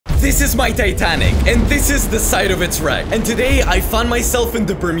This is my Titanic, and this is the site of its wreck. And today, I found myself in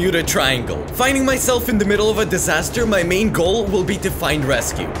the Bermuda Triangle. Finding myself in the middle of a disaster, my main goal will be to find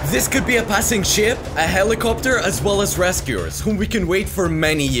rescue. This could be a passing ship, a helicopter, as well as rescuers, whom we can wait for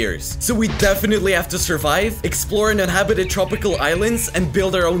many years. So we definitely have to survive, explore uninhabited tropical islands, and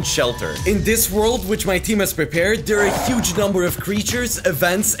build our own shelter. In this world, which my team has prepared, there are a huge number of creatures,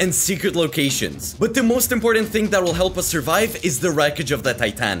 events, and secret locations. But the most important thing that will help us survive is the wreckage of the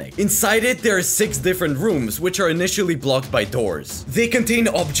Titanic. Inside it, there are 6 different rooms, which are initially blocked by doors. They contain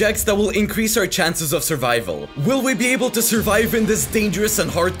objects that will increase our chances of survival. Will we be able to survive in this dangerous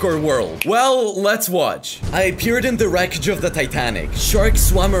and hardcore world? Well, let's watch. I appeared in the wreckage of the Titanic. Sharks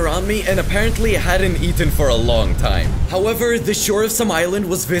swam around me and apparently hadn't eaten for a long time. However, the shore of some island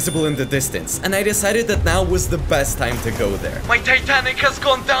was visible in the distance, and I decided that now was the best time to go there. My Titanic has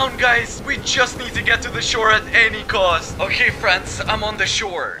gone down, guys! We just need to get to the shore at any cost. Okay, friends, I'm on the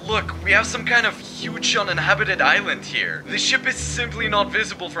shore. Look, we have some kind of huge uninhabited island here. The ship is simply not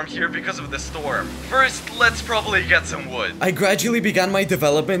visible from here because of the storm. First, let's probably get some wood. I gradually began my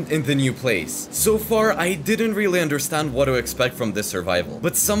development in the new place. So far, I didn't really understand what to expect from this survival,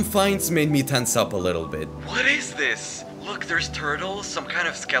 but some finds made me tense up a little bit. What is this? Look, there's turtles, some kind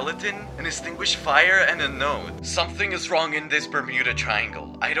of skeleton, an extinguished fire, and a note. Something is wrong in this Bermuda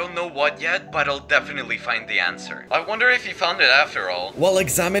Triangle. I don't know what yet, but I'll definitely find the answer. I wonder if he found it after all. While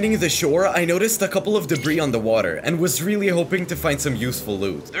examining the shore, I noticed a couple of debris on the water and was really hoping to find some useful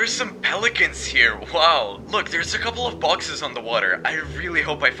loot. There's some pelicans here, wow. Look, there's a couple of boxes on the water. I really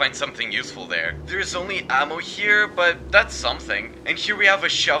hope I find something useful there. There's only ammo here, but that's something. And here we have a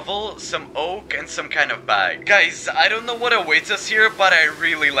shovel, some oak, and some kind of bag. Guys, I don't know what awaits us here, but I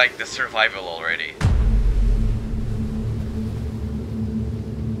really like the survival already.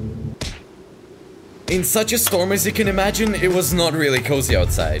 In such a storm as you can imagine, it was not really cozy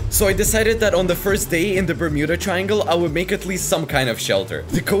outside. So I decided that on the first day in the Bermuda Triangle, I would make at least some kind of shelter.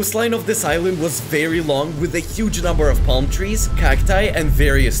 The coastline of this island was very long with a huge number of palm trees, cacti, and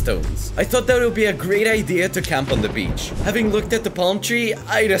various stones. I thought that it would be a great idea to camp on the beach. Having looked at the palm tree,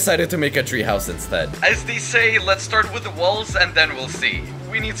 I decided to make a tree house instead. As they say, let's start with the walls and then we'll see.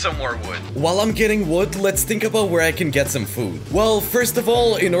 We need some more wood. While I'm getting wood, let's think about where I can get some food. Well, first of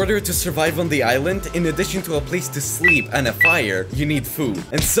all, in order to survive on the island, in addition to a place to sleep and a fire, you need food.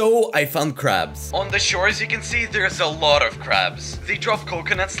 And so, I found crabs. On the shore, as you can see, there's a lot of crabs. They drop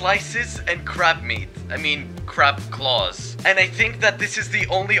coconut slices and crab meat. I mean, crab claws. And I think that this is the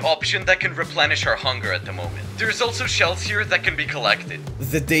only option that can replenish our hunger at the moment. There's also shells here that can be collected.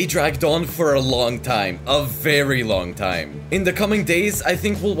 The day dragged on for a long time. A very long time. In the coming days, I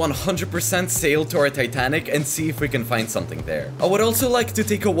think we'll 100% sail to our Titanic and see if we can find something there. I would also like to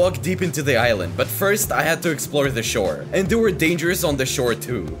take a walk deep into the island, but first I had to explore the shore. And there were dangers on the shore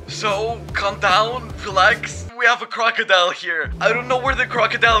too. So, calm down, relax. We have a crocodile here. I don't know where the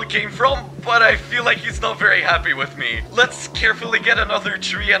crocodile came from, but I feel like he's not very happy with me. Let's carefully get another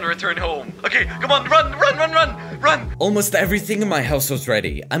tree and return home. Okay, come on, run, run, run, run, run! Almost everything in my house was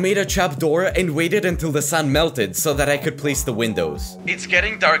ready. I made a trap door and waited until the sun melted so that I could place the windows. It's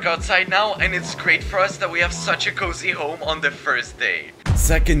getting dark outside now, and it's great for us that we have such a cozy home on the first day.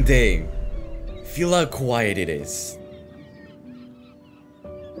 Second day. Feel how quiet it is.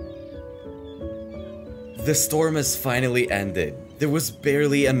 The storm has finally ended. There was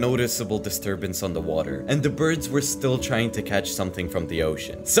barely a noticeable disturbance on the water, and the birds were still trying to catch something from the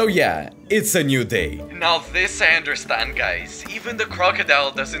ocean. So yeah, it's a new day. Now this I understand, guys. Even the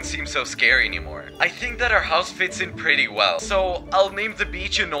crocodile doesn't seem so scary anymore. I think that our house fits in pretty well, so I'll name the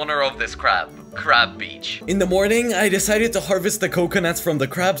beach in honor of this crab. Crab Beach. In the morning, I decided to harvest the coconuts from the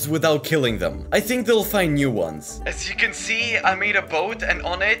crabs without killing them. I think they'll find new ones. As you can see, I made a boat, and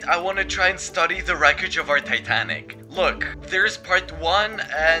on it, I want to try and study the wreckage of our Titanic. Look, there's part 1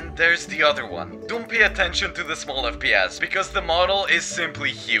 and there's the other one. Don't pay attention to the small FPS because the model is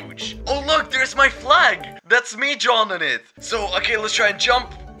simply huge. Oh look, there's my flag! That's me drawn on it. So, okay, let's try and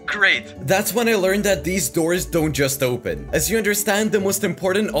jump. Great. That's when I learned that these doors don't just open. As you understand, the most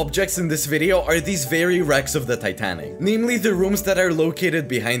important objects in this video are these very wrecks of the Titanic, namely the rooms that are located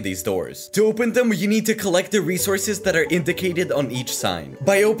behind these doors. To open them, you need to collect the resources that are indicated on each sign.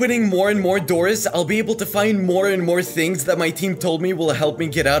 By opening more and more doors, I'll be able to find more and more things that my team told me will help me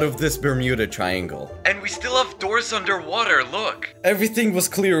get out of this Bermuda Triangle. And we still have doors underwater, look. Everything was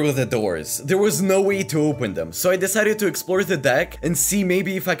clear with the doors. There was no way to open them, so I decided to explore the deck and see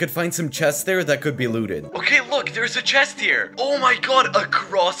maybe if I could find some chests there that could be looted. Okay, look, there's a chest here. Oh my god, a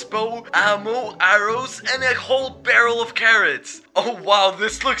crossbow, ammo, arrows, and a whole barrel of carrots. Oh wow,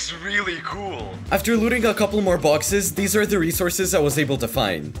 this looks really cool. After looting a couple more boxes, these are the resources I was able to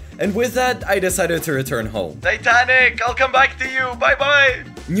find. And with that, I decided to return home. Titanic, I'll come back to you. Bye-bye.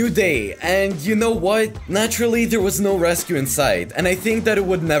 New day, and you know what? Naturally, there was no rescue in sight, and I think that it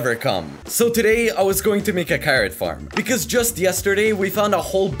would never come. So today, I was going to make a carrot farm, because just yesterday, we found a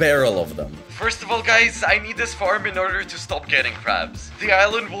whole barrel of them. First of all, guys, I need this farm in order to stop getting crabs. The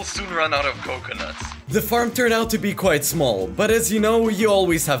island will soon run out of coconuts. The farm turned out to be quite small, but as you know, you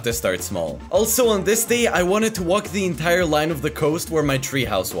always have to start small. Also, on this day, I wanted to walk the entire line of the coast where my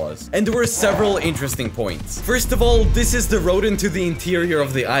treehouse was, and there were several interesting points. First of all, this is the road into the interior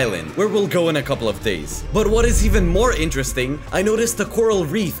of the island, where we'll go in a couple of days. But what is even more interesting, I noticed a coral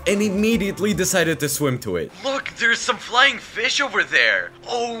reef and immediately decided to swim to it. Look, there's some flying fish over there.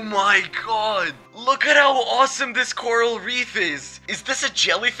 Oh my god. Look at how awesome this coral reef is. Is this a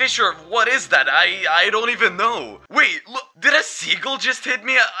jellyfish or what is that? I don't even know. Wait, look, did a seagull just hit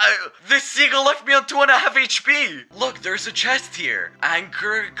me? This seagull left me on 2.5 HP. Look, there's a chest here.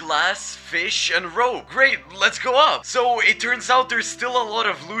 Anchor, glass, fish, and rope. Great, let's go up. So it turns out there's still a lot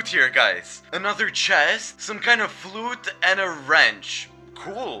of loot here, guys. Another chest, some kind of flute, and a wrench.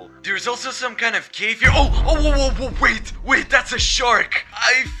 Cool. There's also some kind of cave here. Oh, whoa, wait, that's a shark.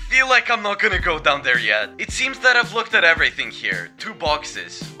 I feel like I'm not gonna go down there yet. It seems that I've looked at everything here. 2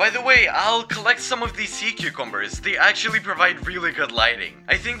 boxes. By the way, I'll collect some of these sea cucumbers. They actually provide really good lighting.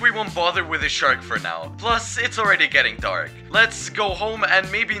 I think we won't bother with a shark for now. Plus, it's already getting dark. Let's go home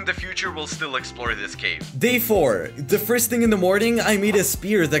and maybe in the future we'll still explore this cave. Day 4. The first thing in the morning, I made a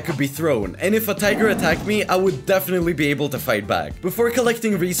spear that could be thrown. And if a tiger attacked me, I would definitely be able to fight back. Before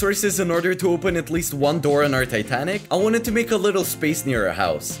collecting resources in order to open at least one door on our Titanic, I wanted to make a little space near our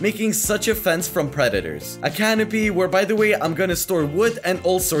house, making such a fence from predators. A canopy where, by the way, I'm gonna store wood and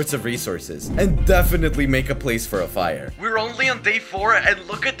all sorts of resources, and definitely make a place for a fire. We're only on day 4 and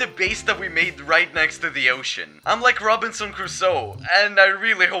look at the base that we made right next to the ocean. I'm like Robinson Crusoe, and I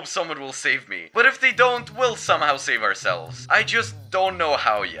really hope someone will save me. But if they don't, we'll somehow save ourselves. I just don't know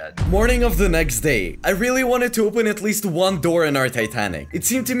how yet. Morning of the next day, I really wanted to open at least one door in our Titanic. It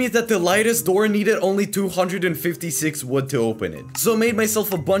seemed to me that the lightest door needed only 256 wood to open it. So I made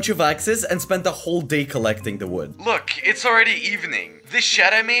myself a bunch of axes and spent the whole day collecting the wood. Look, it's already evening. This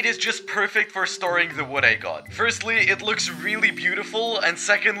shed I made is just perfect for storing the wood I got. Firstly, it looks really beautiful, and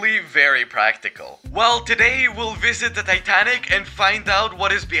secondly, very practical. Well, today we'll visit the Titanic and find out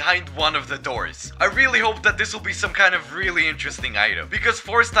what is behind one of the doors. I really hope that this will be some kind of really interesting item, because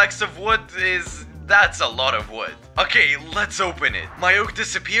 4 stacks of wood that's a lot of wood. Okay, let's open it. My oak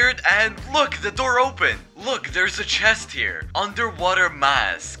disappeared and look, the door opened. Look, there's a chest here. Underwater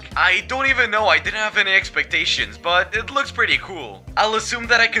mask. I don't even know, I didn't have any expectations, but it looks pretty cool. I'll assume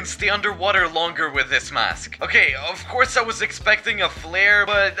that I can stay underwater longer with this mask. Okay, of course I was expecting a flare,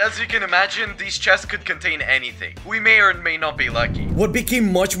 but as you can imagine, these chests could contain anything. We may or may not be lucky. What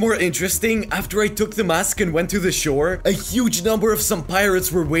became much more interesting, after I took the mask and went to the shore, a huge number of some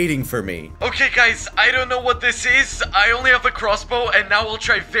pirates were waiting for me. Okay guys, I don't know what this is. I only have a crossbow and now I'll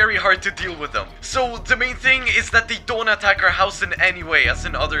try very hard to deal with them. So the main thing is that they don't attack our house in any way as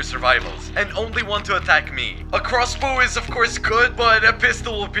in other survivals, and only want to attack me. A crossbow is of course good, but a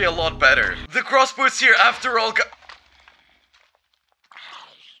pistol will be a lot better. The crossbow is here after all.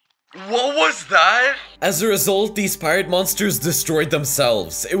 What was that? As a result, these pirate monsters destroyed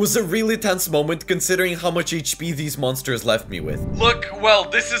themselves. It was a really tense moment considering how much HP these monsters left me with. Look, well,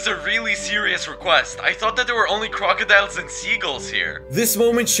 this is a really serious request. I thought that there were only crocodiles and seagulls here. This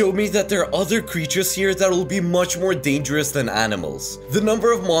moment showed me that there are other creatures here that will be much more dangerous than animals. The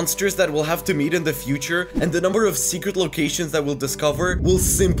number of monsters that we'll have to meet in the future and the number of secret locations that we'll discover will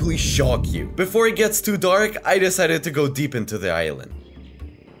simply shock you. Before it gets too dark, I decided to go deep into the island.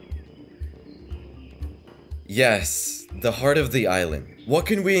 Yes, the heart of the island. What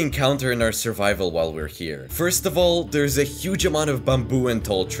can we encounter in our survival while we're here? First of all, there's a huge amount of bamboo and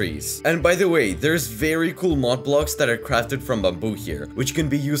tall trees. And by the way, there's very cool mod blocks that are crafted from bamboo here, which can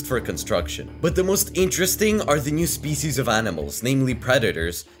be used for construction. But the most interesting are the new species of animals, namely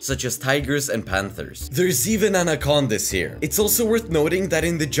predators, such as tigers and panthers. There's even anacondas here. It's also worth noting that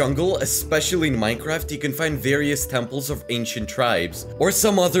in the jungle, especially in Minecraft, you can find various temples of ancient tribes, or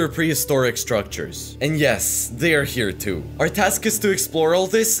some other prehistoric structures. And yes, they are here too. Our task is to explore explore all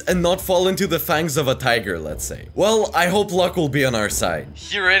this and not fall into the fangs of a tiger, let's say. Well, I hope luck will be on our side.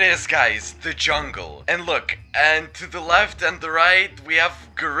 Here it is, guys, the jungle. And look, and to the left and the right, we have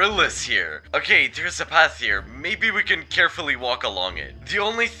gorillas here. Okay, there's a path here. Maybe we can carefully walk along it. The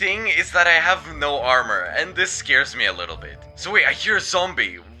only thing is that I have no armor, and this scares me a little bit. So wait, I hear a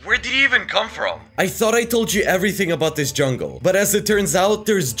zombie. Where did he even come from? I thought I told you everything about this jungle, but as it turns out,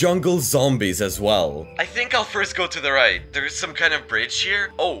 there's jungle zombies as well. I think I'll first go to the right. There's some kind of bridge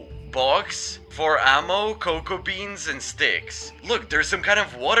here. Oh, box for ammo, cocoa beans, and sticks. Look, there's some kind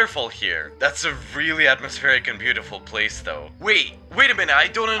of waterfall here. That's a really atmospheric and beautiful place though. Wait a minute, I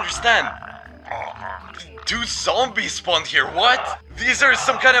don't understand. Two zombies spawned here, what? These are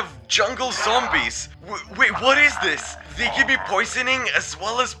some kind of jungle zombies. Wait, what is this? They give me poisoning as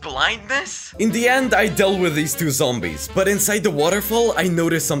well as blindness? In the end, I dealt with these two zombies, but inside the waterfall, I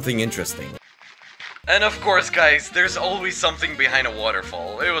noticed something interesting. And of course, guys, there's always something behind a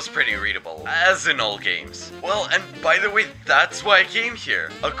waterfall. It was pretty readable, as in all games. Well, and by the way, that's why I came here.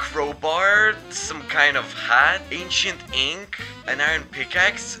 A crowbar, some kind of hat, ancient ink, an iron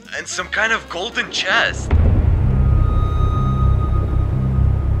pickaxe, and some kind of golden chest.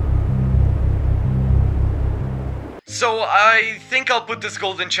 So I think I'll put this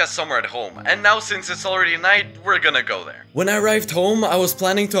golden chest somewhere at home, and now since it's already night, we're gonna go there. When I arrived home, I was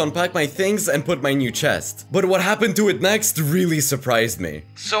planning to unpack my things and put my new chest, but what happened to it next really surprised me.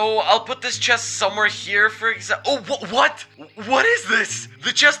 So I'll put this chest somewhere here for example. Oh, what? What is this?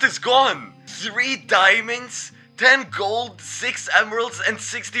 The chest is gone. 3 diamonds? 10 gold, 6 emeralds, and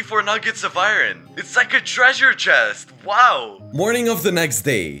 64 nuggets of iron. It's like a treasure chest. Wow. Morning of the next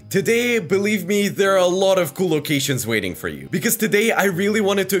day. Today, believe me, there are a lot of cool locations waiting for you. Because today, I really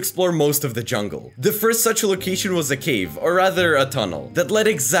wanted to explore most of the jungle. The first such a location was a cave, or rather a tunnel, that led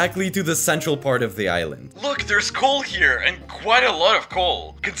exactly to the central part of the island. Look, there's coal here, and quite a lot of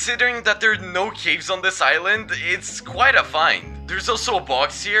coal. Considering that there are no caves on this island, it's quite a find. There's also a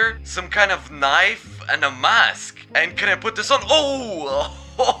box here, some kind of knife, and a mask. And can I put this on? Oh!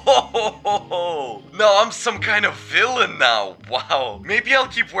 No, I'm some kind of villain now. Wow. Maybe I'll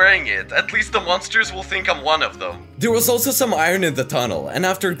keep wearing it. At least the monsters will think I'm one of them. There was also some iron in the tunnel, and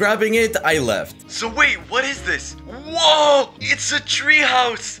after grabbing it, I left. So wait, what is this? Whoa! It's a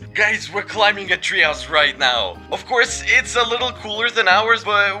treehouse! Guys, we're climbing a treehouse right now. Of course, it's a little cooler than ours,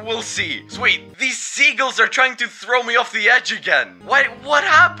 but we'll see. So wait, these seagulls are trying to throw me off the edge again. What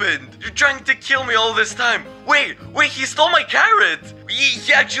happened? You're trying to kill me all this time. Wait, he stole my carrot!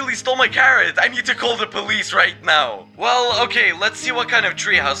 He actually stole my carrot! I need to call the police right now! Well, okay, let's see what kind of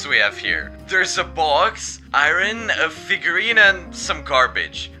treehouse we have here. There's a box, iron, a figurine, and some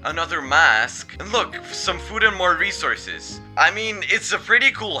garbage. Another mask, and look, some food and more resources. I mean, it's a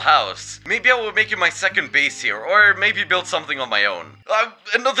pretty cool house. Maybe I will make it my second base here, or maybe build something on my own.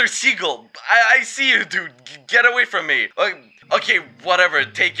 Another seagull! I see you, dude! Get away from me! Okay, whatever,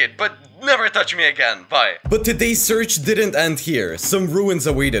 take it, but never touch me again, bye. But today's search didn't end here. Some ruins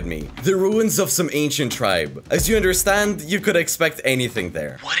awaited me. The ruins of some ancient tribe. As you understand, you could expect anything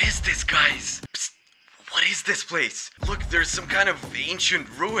there. What is this, guys? Psst. What is this place? Look, there's some kind of ancient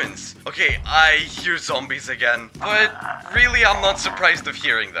ruins. Okay, I hear zombies again, but really I'm not surprised of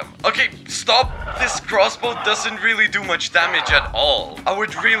hearing them. Okay, stop. This crossbow doesn't really do much damage at all. I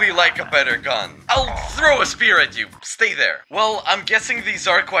would really like a better gun. I'll throw a spear at you. Stay there. Well, I'm guessing these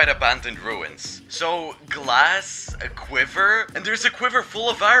are quite abandoned ruins. So, glass, a quiver, and there's a quiver full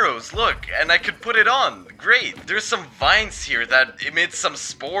of arrows, look, and I could put it on. Great. There's some vines here that emit some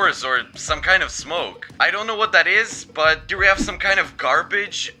spores or some kind of smoke. I don't know what that is, but here we have some kind of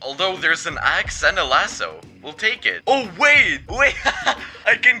garbage, although there's an axe and a lasso. We'll take it. Oh, wait,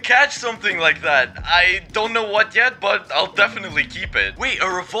 I can catch something like that. I don't know what yet, but I'll definitely keep it. Wait, a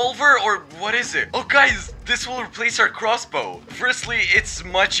revolver or what is it? Oh, guys, this will replace our crossbow. Firstly, it's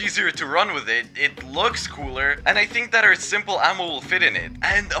much easier to run with it. It looks cooler, and I think that our simple ammo will fit in it.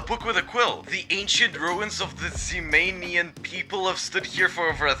 And a book with a quill. The ancient ruins of the Zemanian people have stood here for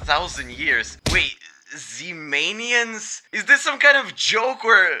over 1,000 years. Wait, Zemanians? Is this some kind of joke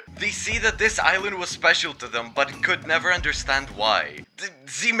where they say that this island was special to them but could never understand why? The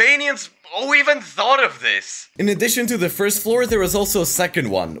Zemanians? Who even thought of this? In addition to the first floor, there was also a second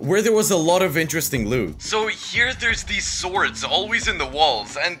one, where there was a lot of interesting loot. So here there's these swords always in the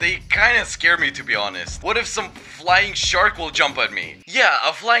walls, and they kinda scare me, to be honest. What if some flying shark will jump at me? Yeah,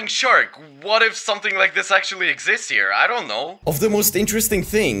 a flying shark. What if something like this actually exists here? I don't know. Of the most interesting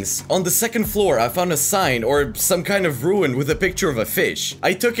things, on the second floor I found a sign or some kind of ruin with a picture of a fish.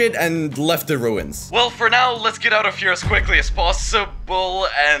 I took it and left the ruins. Well, for now, let's get out of here as quickly as possible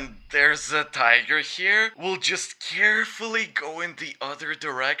and There's a tiger here. We'll just carefully go in the other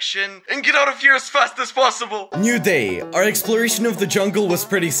direction and get out of here as fast as possible. New day. Our exploration of the jungle was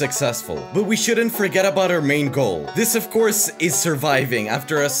pretty successful, but we shouldn't forget about our main goal. This, of course, is surviving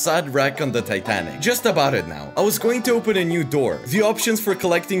after a sad wreck on the Titanic. Just about it now. I was going to open a new door. The options for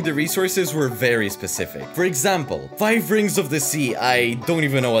collecting the resources were very specific. For example, 5 rings of the sea, I don't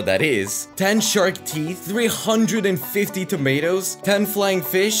even know what that is, 10 shark teeth, 350 tomatoes, 10 flying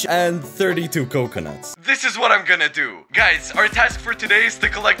fish, and 32 coconuts. This is what I'm gonna do. Guys, our task for today is to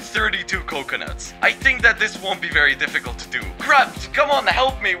collect 32 coconuts. I think that this won't be very difficult to do. Crap, come on,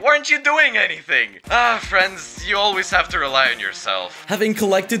 help me. Why aren't you doing anything? Friends, you always have to rely on yourself. Having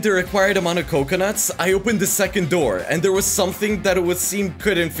collected the required amount of coconuts, I opened the second door, and there was something that it would seem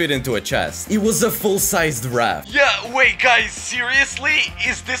couldn't fit into a chest. It was a full-sized raft. Yeah, wait, guys, seriously?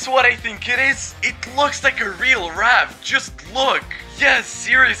 Is this what I think it is? It looks like a real raft. Just look. Yes,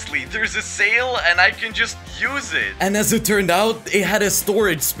 seriously, there's a sail and I can just use it. And as it turned out, it had a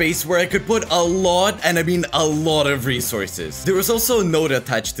storage space where I could put a lot, and I mean a lot of resources. There was also a note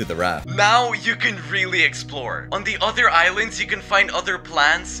attached to the raft. Now you can really explore. On the other islands, you can find other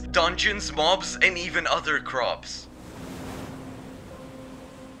plants, dungeons, mobs, and even other crops.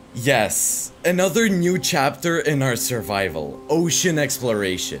 Yes, another new chapter in our survival, ocean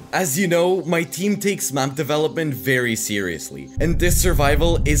exploration. As you know, my team takes map development very seriously, and this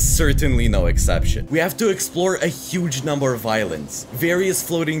survival is certainly no exception. We have to explore a huge number of islands, various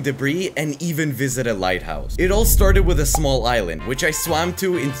floating debris, and even visit a lighthouse. It all started with a small island, which I swam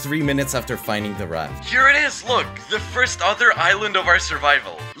to in 3 minutes after finding the raft. Here it is, look, the first other island of our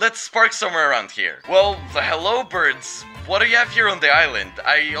survival. Let's park somewhere around here. Well, hello birds. What do you have here on the island?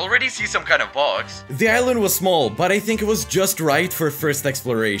 I already see some kind of box. The island was small, but I think it was just right for first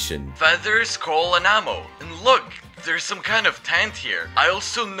exploration. Feathers, coal, and ammo. And look, there's some kind of tent here. I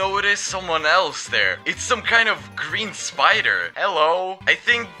also noticed someone else there. It's some kind of green spider. Hello. I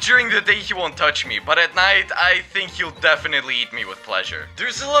think during the day he won't touch me, but at night I think he'll definitely eat me with pleasure.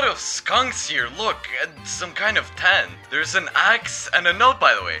 There's a lot of skunks here, look, and some kind of tent. There's an axe and a note,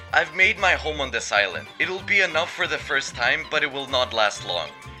 by the way. I've made my home on this island. It'll be enough for the first time, but it will not last long.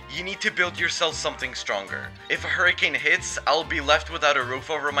 You need to build yourself something stronger. If a hurricane hits, I'll be left without a roof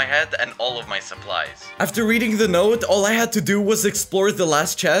over my head and all of my supplies. After reading the note, all I had to do was explore the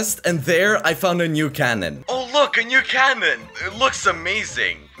last chest, and there I found a new cannon. Oh look, a new cannon! It looks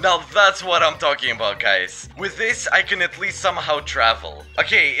amazing. Now that's what I'm talking about, guys. With this, I can at least somehow travel.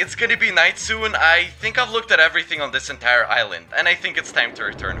 Okay, it's gonna be night soon. I think I've looked at everything on this entire island, and I think it's time to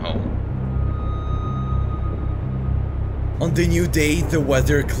return home. On the new day, the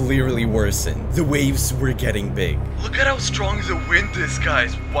weather clearly worsened. The waves were getting big. Look at how strong the wind is,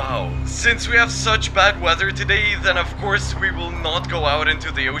 guys. Wow. Since we have such bad weather today, then of course we will not go out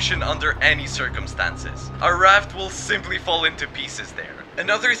into the ocean under any circumstances. Our raft will simply fall into pieces there.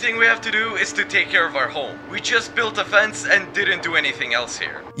 Another thing we have to do is to take care of our home. We just built a fence and didn't do anything else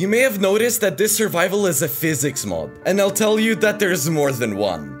here. You may have noticed that this survival is a physics mod, and I'll tell you that there's more than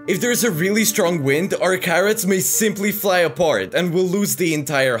one. If there's a really strong wind, our carrots may simply fly apart and we'll lose the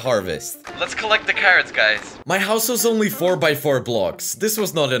entire harvest. Let's collect the carrots, guys. My house was only 4x4 blocks. This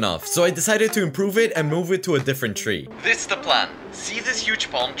was not enough, so I decided to improve it and move it to a different tree. This is the plan. See this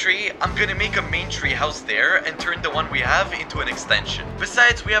huge palm tree? I'm gonna make a main tree house there and turn the one we have into an extension.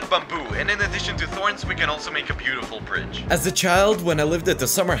 Besides, we have bamboo, and in addition to thorns, we can also make a beautiful bridge. As a child, when I lived at the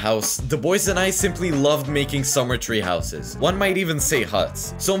summer house, the boys and I simply loved making summer tree houses. One might even say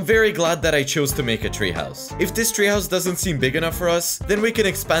huts. So I'm very glad that I chose to make a tree house. If this tree house doesn't seem big enough for us, then we can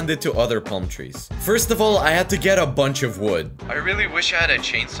expand it to other palm trees. First of all, I had to get a bunch of wood. I really wish I had a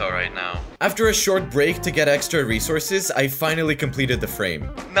chainsaw right now. After a short break to get extra resources, I finally completed the frame.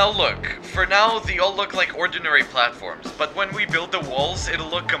 Now look, for now they all look like ordinary platforms, but when we build the walls, it'll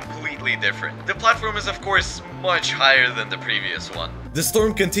look completely different. The platform is of course much higher than the previous one. The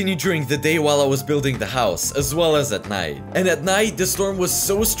storm continued during the day while I was building the house, as well as at night. And at night, the storm was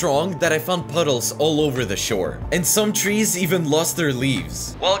so strong that I found puddles all over the shore. And some trees even lost their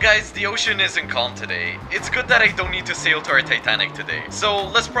leaves. Well guys, the ocean isn't calm today. It's good that I don't need to sail to our Titanic today. So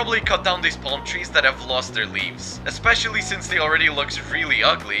let's probably cut down these palm trees that have lost their leaves. Especially since they already looks really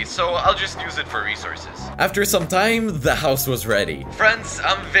ugly, so I'll just use it for resources. After some time, the house was ready. Friends,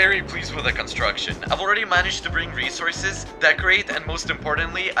 I'm very pleased with the construction. I've already managed to bring resources, decorate, and most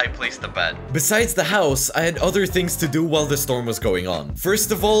importantly, I placed a bed. Besides the house, I had other things to do while the storm was going on.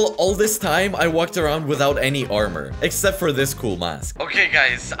 First of all this time, I walked around without any armor, except for this cool mask. Okay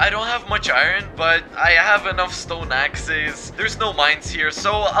guys, I don't have much iron, but I have enough stone axes. There's no mines here,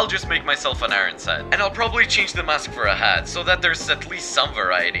 so I'll just make myself myself an iron set. And I'll probably change the mask for a hat, so that there's at least some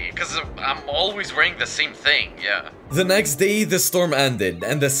variety. Because I'm always wearing the same thing, yeah. The next day, the storm ended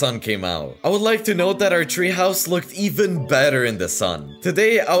and the sun came out. I would like to note that our treehouse looked even better in the sun.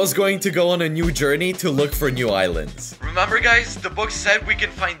 Today, I was going to go on a new journey to look for new islands. Remember guys, the book said we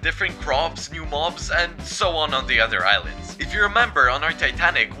can find different crops, new mobs, and so on the other islands. If you remember, on our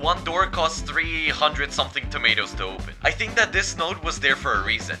Titanic, one door cost 300 something tomatoes to open. I think that this node was there for a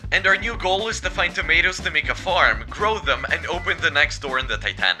reason. And our new goal is to find tomatoes to make a farm, grow them, and open the next door in the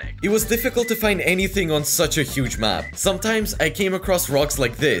Titanic. It was difficult to find anything on such a huge map. Sometimes I came across rocks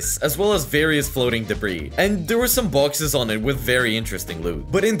like this, as well as various floating debris, and there were some boxes on it with very interesting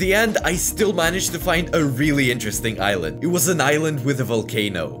loot. But in the end, I still managed to find a really interesting island. It was an island with a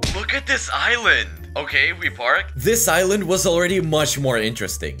volcano. Look at this island! Okay, we parked. This island was already much more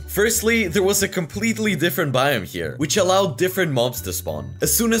interesting. Firstly, there was a completely different biome here, which allowed different mobs to spawn.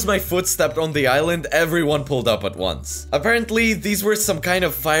 As soon as my foot stepped on the island, everyone pulled up at once. Apparently, these were some kind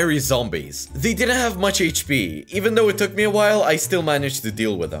of fiery zombies. They didn't have much HP. Even though it took me a while, I still managed to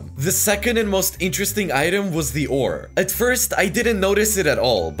deal with them. The second and most interesting item was the ore. At first, I didn't notice it at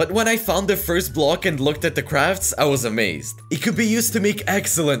all, but when I found the first block and looked at the crafts, I was amazed. It could be used to make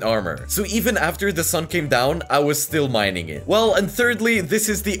excellent armor. So even after the sun came down, I was still mining it. Well, and thirdly, this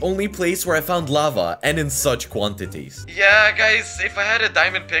is the only place where I found lava, and in such quantities. Yeah, guys, if I had a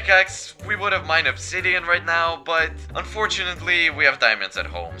diamond pickaxe, we would have mined obsidian right now, but unfortunately, we have diamonds at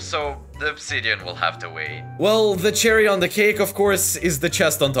home, so the obsidian will have to wait. Well, the cherry on the cake, of course, is the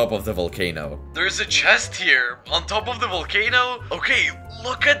chest on top of the volcano. There's a chest here, on top of the volcano? Okay,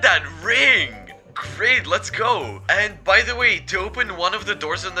 look at that ring! Great, let's go! And by the way, to open one of the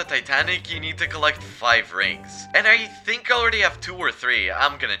doors on the Titanic, you need to collect 5 rings. And I think I already have 2 or 3,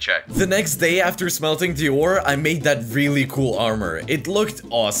 I'm gonna check. The next day after smelting the ore, I made that really cool armor. It looked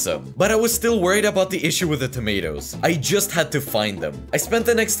awesome. But I was still worried about the issue with the tomatoes. I just had to find them. I spent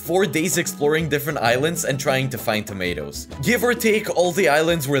the next 4 days exploring different islands and trying to find tomatoes. Give or take, all the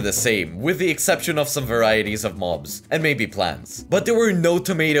islands were the same, with the exception of some varieties of mobs, and maybe plants. But there were no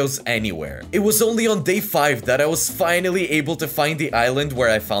tomatoes anywhere. It was only on day 5 that I was finally able to find the island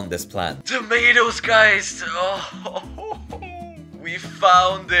where I found this plant. Tomatoes, guys! Oh, we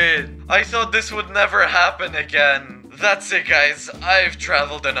found it! I thought this would never happen again. That's it, guys. I've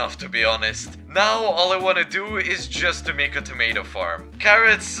traveled enough, to be honest. Now, all I want to do is just to make a tomato farm.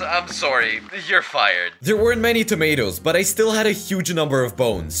 Carrots, I'm sorry, you're fired. There weren't many tomatoes, but I still had a huge number of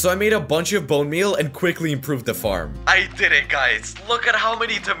bones, so I made a bunch of bone meal and quickly improved the farm. I did it, guys. Look at how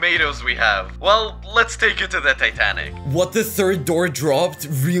many tomatoes we have. Well, let's take it to the Titanic. What the third door dropped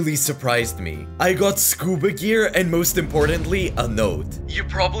really surprised me. I got scuba gear and most importantly, a note. You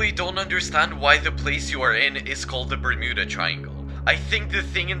probably don't understand why the place you are in is called the Bermuda Triangle. I think the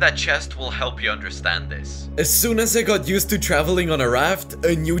thing in that chest will help you understand this. As soon as I got used to traveling on a raft,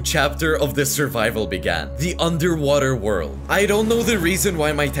 a new chapter of the survival began. The underwater world. I don't know the reason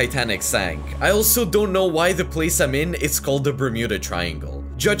why my Titanic sank. I also don't know why the place I'm in is called the Bermuda Triangle.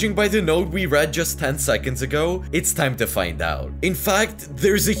 Judging by the note we read just 10 seconds ago, it's time to find out. In fact,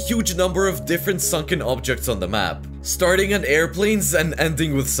 there's a huge number of different sunken objects on the map, starting on airplanes and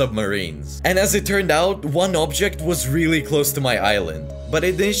ending with submarines. And as it turned out, one object was really close to my island. But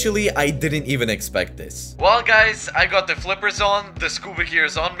initially, I didn't even expect this. Well guys, I got the flippers on, the scuba gear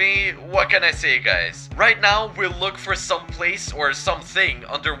is on me, what can I say guys? Right now, we'll look for some place or something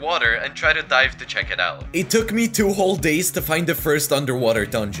underwater and try to dive to check it out. It took me 2 whole days to find the first underwater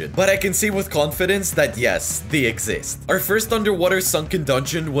dungeon, but I can say with confidence that yes, they exist. Our first underwater sunken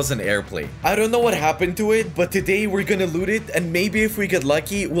dungeon was an airplane. I don't know what happened to it, but today we're gonna loot it and maybe if we get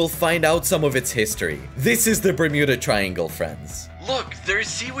lucky, we'll find out some of its history. This is the Bermuda Triangle, friends. Look, there's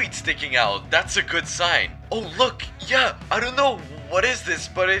seaweed sticking out. That's a good sign. Oh, look. Yeah, I don't know what is this,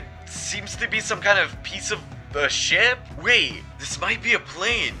 but it seems to be some kind of piece of a ship. Wait, this might be a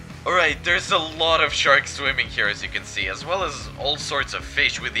plane. Alright, there's a lot of sharks swimming here as you can see, as well as all sorts of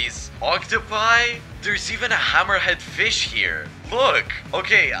fish with these octopi. There's even a hammerhead fish here. Look!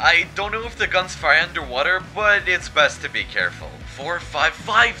 Okay, I don't know if the guns fire underwater, but it's best to be careful.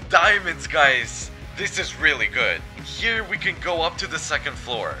 5 diamonds, guys! This is really good. Here we can go up to the 2nd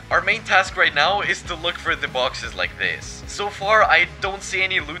floor. Our main task right now is to look for the boxes like this. So far, I don't see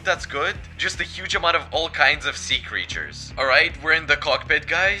any loot that's good, just a huge amount of all kinds of sea creatures. Alright, we're in the cockpit,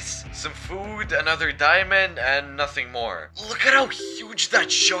 guys. Some food, another diamond, and nothing more. Look at how huge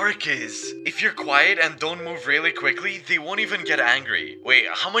that shark is. If you're quiet and don't move really quickly, they won't even get angry. Wait,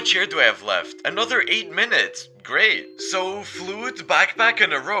 how much air do I have left? Another 8 minutes. great. So, flute, backpack,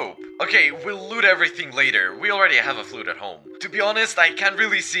 and a rope. Okay, we'll loot everything later. We already have a flute at home. To be honest, I can't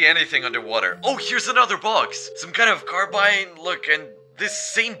really see anything underwater. Oh, here's another box. Some kind of carbine. Look, and this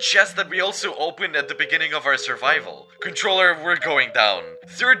same chest that we also opened at the beginning of our survival. Controller, we're going down.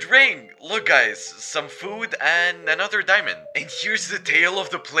 Third ring. Look, guys, some food and another diamond. And here's the tail of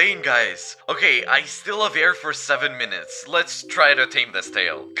the plane, guys. Okay, I still have air for 7 minutes. Let's try to tame this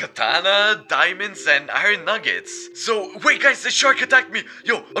tail. Katana, diamonds, and iron nuggets. So, wait, guys, the shark attacked me.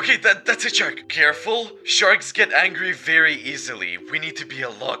 Yo, okay, that's a shark. Careful. Sharks get angry very easily. We need to be a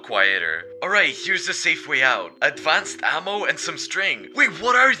lot quieter. Alright, here's a safe way out. Advanced ammo and some string. Wait,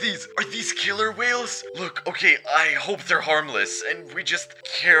 what are these? Are these killer whales? Look, okay, I hope they're harmless. And we just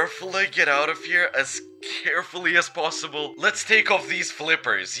carefully get out of here as carefully as possible. Let's take off these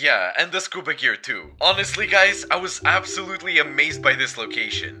flippers, yeah, and the scuba gear too. Honestly, guys, I was absolutely amazed by this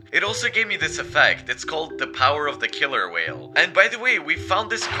location. It also gave me this effect. It's called the power of the killer whale. And by the way, we found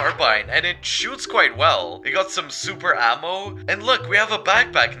this carbine and it shoots quite well. It got some super ammo. And look, we have a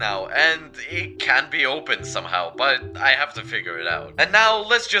backpack now and it can be opened somehow, but I have to figure it out. And now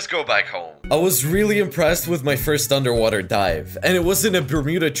let's just go back home. I was really impressed with my first underwater dive, and it was in a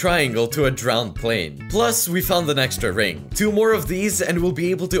Bermuda Triangle to a drowned plane. Plus, we found an extra ring. 2 more of these and we'll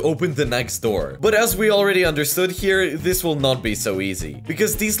be able to open the next door. But as we already understood here, this will not be so easy,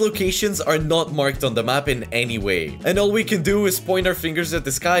 because these locations are not marked on the map in any way, and all we can do is point our fingers at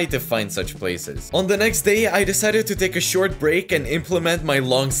the sky to find such places. On the next day, I decided to take a short break and implement my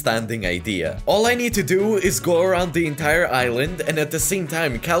long-standing idea. All I need to do is go around the entire island and at the same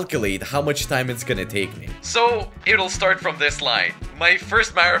time calculate how much time it's gonna take me. So, it'll start from this line. My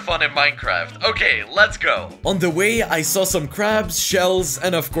first marathon in Minecraft. Okay, let's go. On the way, I saw some crabs, shells,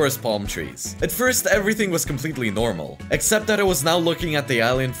 and of course palm trees. At first, everything was completely normal, except that I was now looking at the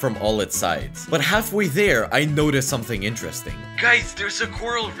island from all its sides. But halfway there, I noticed something interesting. Guys, there's a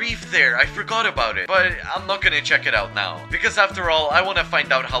coral reef there. I forgot about it, but I'm not gonna check it out now, because after all, I want to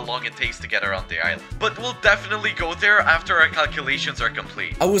find out how long it takes to get around the island. But we'll definitely go there after our calculations are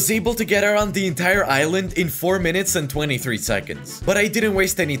complete. I was able to get around the entire island in 4 minutes and 23 seconds. But I didn't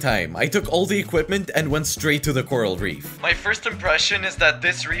waste any time. I took all the equipment and went straight to the coral reef. My first impression is that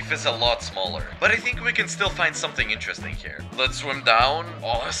this reef is a lot smaller, but I think we can still find something interesting here. Let's swim down.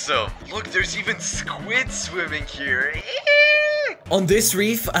 Awesome. Look, there's even squid swimming here. On this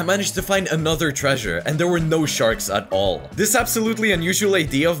reef, I managed to find another treasure, and there were no sharks at all. This absolutely unusual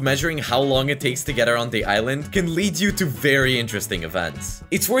idea of measuring how long it takes to get around the island can lead you to very interesting events.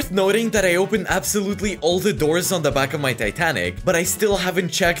 It's worth noting that I opened absolutely all the doors on the back of my Titanic, but I still haven't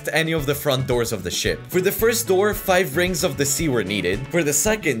checked any of the front doors of the ship. For the first door, 5 rings of the sea were needed. For the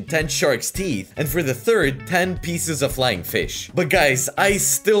second, 10 shark's teeth. And for the third, 10 pieces of flying fish. But guys, I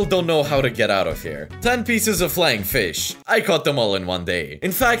still don't know how to get out of here. 10 pieces of flying fish. I caught them all in one day.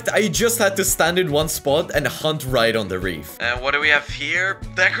 In fact, I just had to stand in one spot and hunt right on the reef. And what do we have here?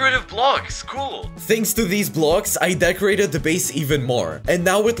 Decorative blocks. Cool. Thanks to these blocks, I decorated the base even more. And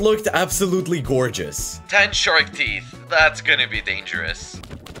now it looked absolutely gorgeous. 10 shark teeth. That's gonna be dangerous.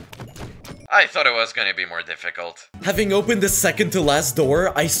 I thought it was gonna be more difficult. Having opened the second to last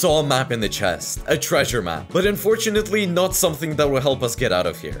door, I saw a map in the chest. A treasure map. But unfortunately, not something that will help us get out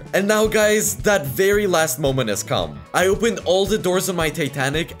of here. And now guys, that very last moment has come. I opened all the doors on my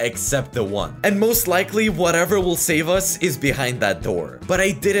Titanic except the one. And most likely, whatever will save us is behind that door. But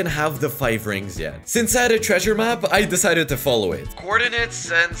I didn't have the 5 rings yet. Since I had a treasure map, I decided to follow it. Coordinates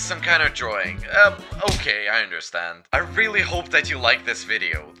and some kind of drawing. Okay, I understand. I really hope that you like this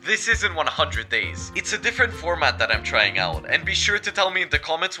video. This isn't 100 days. It's a different format that I'm trying out, and be sure to tell me in the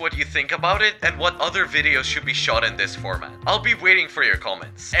comments what you think about it and what other videos should be shot in this format. I'll be waiting for your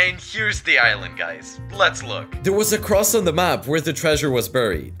comments. And here's the island, guys. Let's look. There was a cross on the map where the treasure was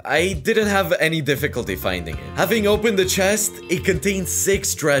buried. I didn't have any difficulty finding it. Having opened the chest, it contained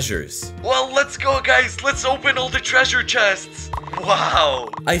 6 treasures. Well, let's go, guys. Let's open all the treasure chests. Wow.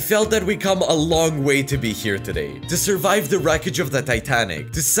 I felt that we come a long way to be here today. To survive the wreckage of the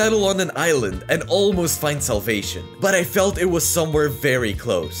Titanic, to settle on an island and almost find salvation. But I felt it was somewhere very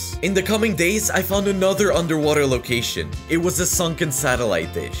close. In the coming days, I found another underwater location. It was a sunken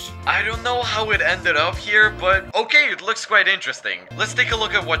satellite dish. I don't know how it ended up here, but okay, it looks quite interesting. Let's take a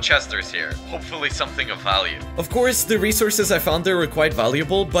look at what chest there's here. Hopefully something of value. Of course, the resources I found there were quite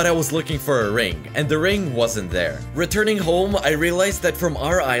valuable, but I was looking for a ring, and the ring wasn't there. Returning home, I realized that from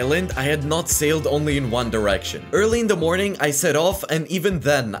our island, I had not sailed only in one direction. Early in the morning, I set off, and even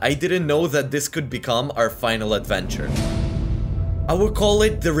then, I didn't know that this could become our final adventure. I would call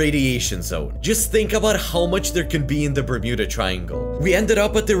it the radiation zone. Just think about how much there can be in the Bermuda Triangle. We ended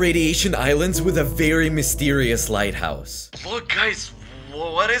up at the radiation islands with a very mysterious lighthouse. Look guys,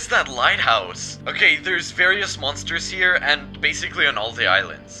 what is that lighthouse? Okay, there's various monsters here and basically on all the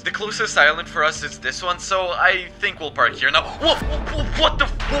islands. The closest island for us is this one, so I think we'll park here now. What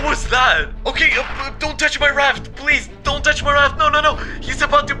was that? Okay, don't touch my raft, please. Don't touch my raft. No. He's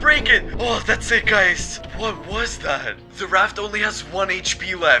about to break it. Oh, that's it, guys. What was that? The raft only has 1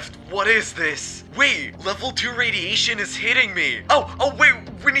 HP left. What is this? Wait, level 2 radiation is hitting me. Oh, wait,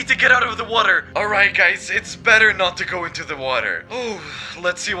 we need to get out of the water. All right, guys, it's better not to go into the water. Oh,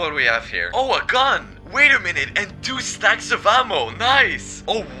 let's see what we have here. Oh, a gun. Wait a minute, and 2 stacks of ammo. Nice.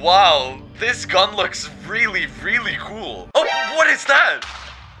 Oh, wow. This gun looks really, really cool. Oh, what is that?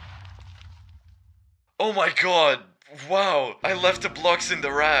 Oh my god. Wow, I left the blocks in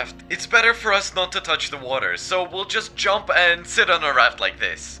the raft. It's better for us not to touch the water, so we'll just jump and sit on a raft like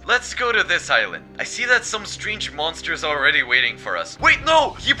this. Let's go to this island. I see that some strange monster's already waiting for us. Wait,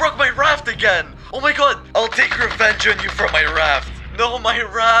 no! You broke my raft again! Oh my god! I'll take revenge on you for my raft. No, my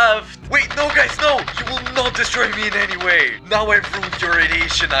raft! Wait, no guys, no! You will not destroy me in any way! Now I've ruined your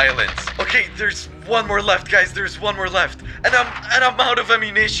radiation islands. Okay, there's one more left, guys. There's one more left. And I'm out of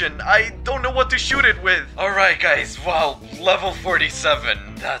ammunition. I don't know what to shoot it with. Alright, guys. Wow, level 47.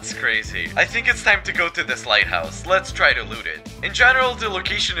 That's crazy. I think it's time to go to this lighthouse. Let's try to loot it. In general, the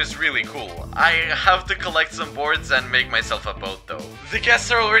location is really cool. I have to collect some boards and make myself a boat, though. The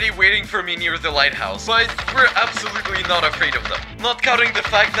guests are already waiting for me near the lighthouse, but we're absolutely not afraid of them. Not counting the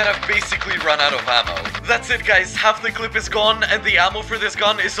fact that I've basically run out of ammo. That's it, guys. Half the clip is gone, and the ammo for this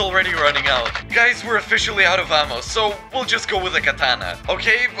gun is already running out. Guys, we're officially out of ammo, so we'll just go with a katana.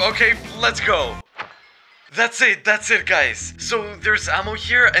 Okay, let's go. That's it, guys. So there's ammo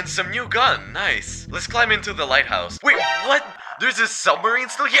here and some new gun. Nice. Let's climb into the lighthouse. Wait, what? There's a submarine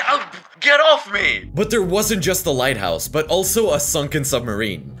still here? Get off me! But there wasn't just a lighthouse, but also a sunken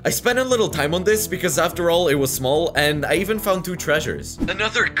submarine. I spent a little time on this because after all, it was small, and I even found 2 treasures.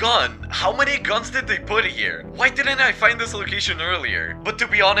 Another gun? How many guns did they put here? Why didn't I find this location earlier? But to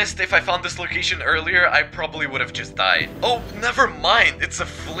be honest, if I found this location earlier, I probably would have just died. Oh, never mind, it's a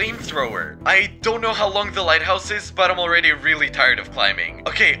flamethrower. I don't know how long the lighthouse is, but I'm already really tired of climbing.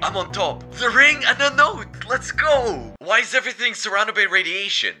 Okay, I'm on top. The ring and a note! Let's go! Why is everything surrounded by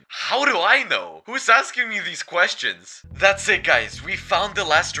radiation? How do I know? Who's asking me these questions? That's it, guys. We found the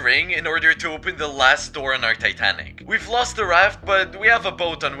last ring in order to open the last door on our Titanic. We've lost the raft, but we have a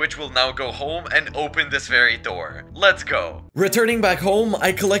boat on which we'll now go home and open this very door. Let's go. Returning back home,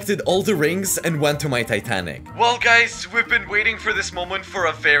 I collected all the rings and went to my Titanic. Well, guys, we've been waiting for this moment for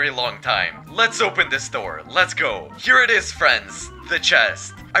a very long time. Let's open this door. Let's go. Here it is, friends. The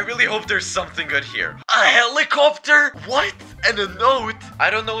chest. I really hope there's something good here. A helicopter? What? And a note? I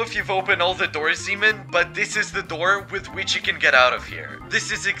don't know if you've opened all the doors, Seaman, but this is the door with which you can get out of here. This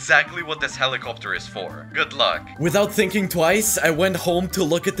is exactly what this helicopter is for. Good luck. Without thinking twice, I went home to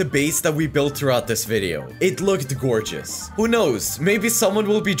look at the base that we built throughout this video. It looked gorgeous. Who knows? Maybe someone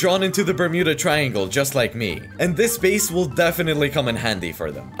will be drawn into the Bermuda Triangle just like me. And this base will definitely come in handy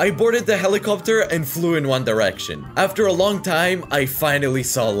for them. I boarded the helicopter and flew in one direction. After a long time, I finally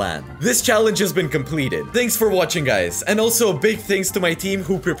saw land. This challenge has been completed. Thanks for watching, guys, and also a big thanks to my team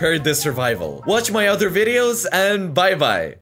who prepared this survival. Watch my other videos and bye bye.